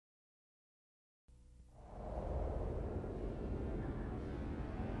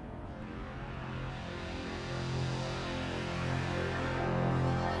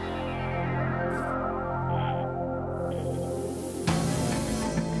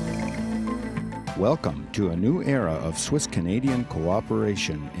Welcome to a new era of Swiss-Canadian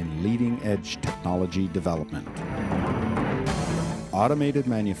cooperation in leading-edge technology development. Automated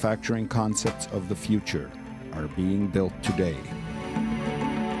manufacturing concepts of the future are being built today.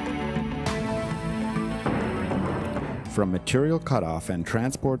 From material cutoff and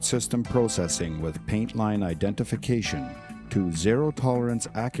transport system processing with paint line identification to zero-tolerance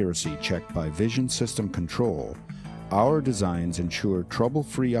accuracy check by vision system control, our designs ensure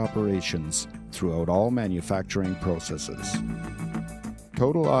trouble-free operations throughout all manufacturing processes.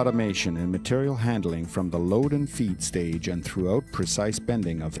 Total automation in material handling from the load and feed stage and throughout precise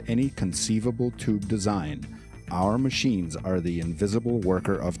bending of any conceivable tube design, our machines are the invisible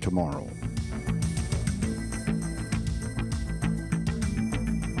worker of tomorrow.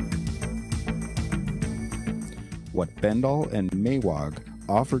 What Bendall and MEWAG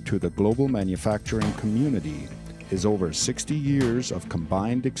offer to the global manufacturing community is over 60 years of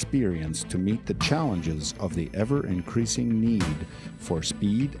combined experience to meet the challenges of the ever-increasing need for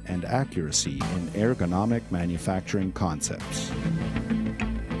speed and accuracy in ergonomic manufacturing concepts.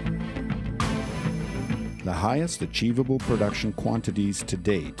 The highest achievable production quantities to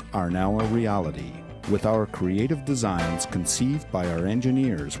date are now a reality, with our creative designs conceived by our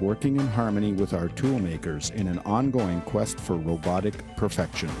engineers working in harmony with our toolmakers in an ongoing quest for robotic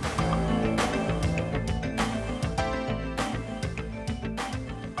perfection.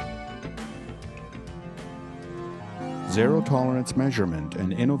 Zero-tolerance measurement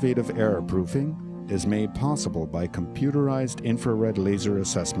and innovative error proofing is made possible by computerized infrared laser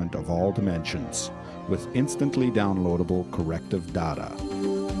assessment of all dimensions, with instantly downloadable corrective data.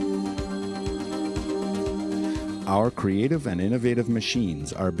 Our creative and innovative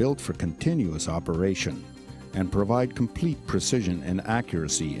machines are built for continuous operation and provide complete precision and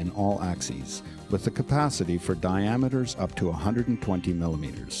accuracy in all axes, with the capacity for diameters up to 120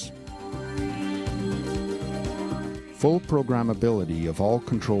 millimeters. Full programmability of all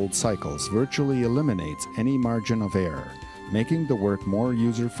controlled cycles virtually eliminates any margin of error, making the work more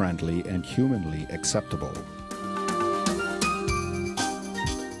user-friendly and humanly acceptable.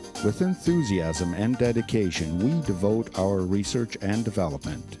 With enthusiasm and dedication, we devote our research and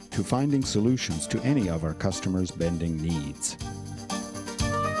development to finding solutions to any of our customers' bending needs.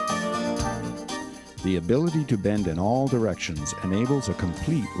 The ability to bend in all directions enables a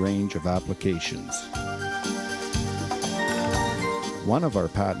complete range of applications. One of our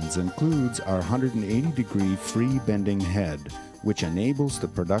patents includes our 180-degree free bending head, which enables the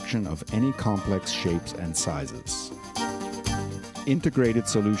production of any complex shapes and sizes. Integrated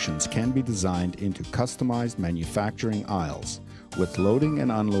solutions can be designed into customized manufacturing aisles with loading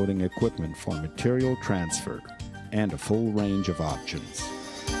and unloading equipment for material transfer and a full range of options.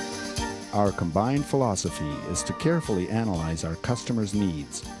 Our combined philosophy is to carefully analyze our customers'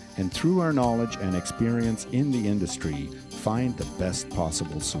 needs and through our knowledge and experience in the industry, find the best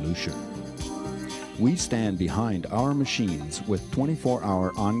possible solution. We stand behind our machines with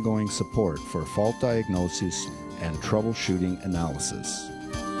 24-hour ongoing support for fault diagnosis and troubleshooting analysis.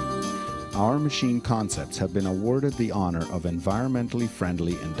 Our machine concepts have been awarded the honor of environmentally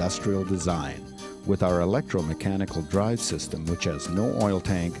friendly industrial design with our electromechanical drive system, which has no oil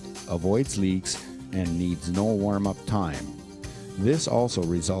tank, avoids leaks, and needs no warm-up time. This also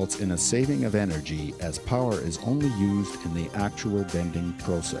results in a saving of energy as power is only used in the actual bending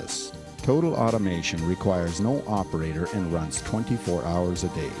process. Total automation requires no operator and runs 24 hours a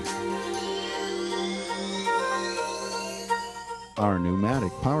day. Our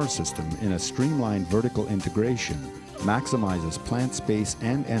pneumatic power system in a streamlined vertical integration maximizes plant space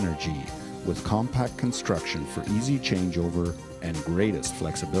and energy with compact construction for easy changeover and greatest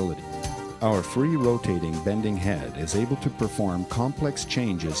flexibility. Our free rotating bending head is able to perform complex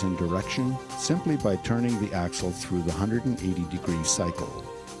changes in direction simply by turning the axle through the 180-degree cycle.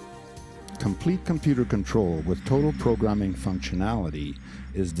 Complete computer control with total programming functionality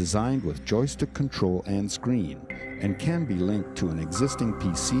is designed with joystick control and screen and can be linked to an existing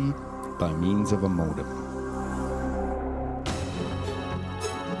PC by means of a modem.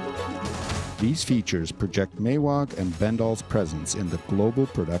 These features project MEWAG and Bendall's presence in the global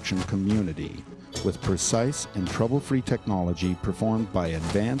production community, with precise and trouble-free technology performed by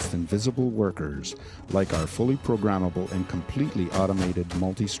advanced invisible workers like our fully programmable and completely automated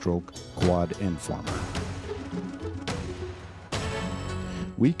multi-stroke quad end former.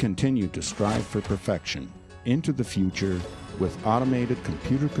 We continue to strive for perfection into the future with automated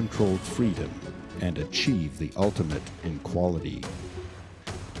computer-controlled freedom and achieve the ultimate in quality.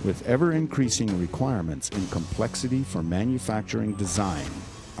 With ever-increasing requirements in complexity for manufacturing design,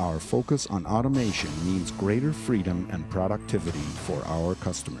 our focus on automation means greater freedom and productivity for our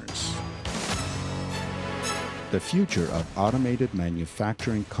customers. The future of automated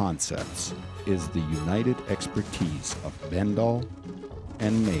manufacturing concepts is the united expertise of Bendall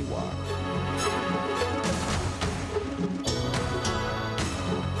and MEWAG.